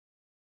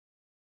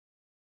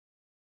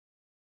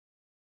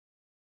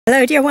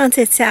Hello dear ones,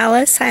 it's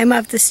Alice. I'm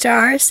of the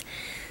stars.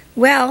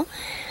 Well,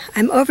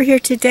 I'm over here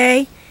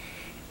today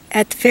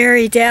at the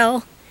Faerie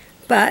Dell,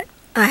 but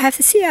I have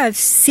to see I've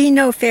seen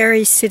no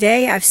fairies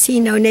today. I've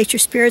seen no nature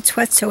spirits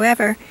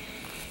whatsoever.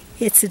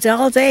 It's a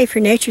dull day for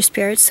nature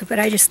spirits, but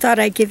I just thought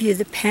I'd give you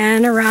the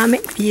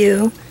panoramic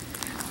view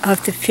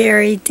of the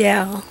Faerie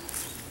Dell.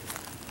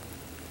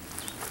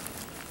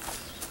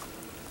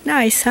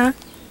 Nice, huh?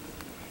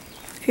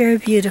 Very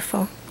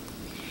beautiful.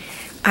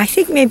 I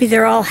think maybe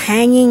they're all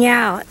hanging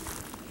out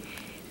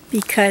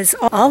because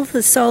all of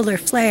the solar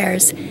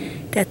flares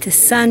that the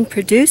sun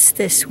produced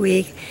this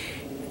week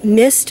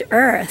missed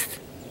Earth.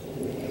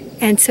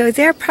 And so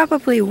they're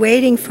probably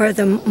waiting for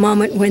the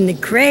moment when the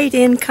great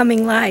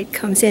incoming light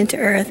comes into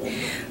Earth.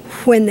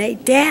 When they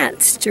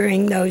dance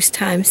during those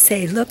times,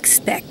 they look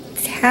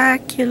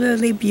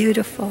spectacularly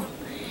beautiful.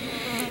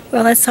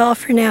 Well, that's all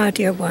for now,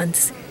 dear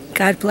ones.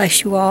 God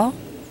bless you all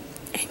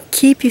and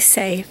keep you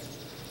safe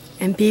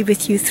and be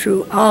with you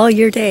through all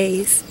your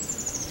days.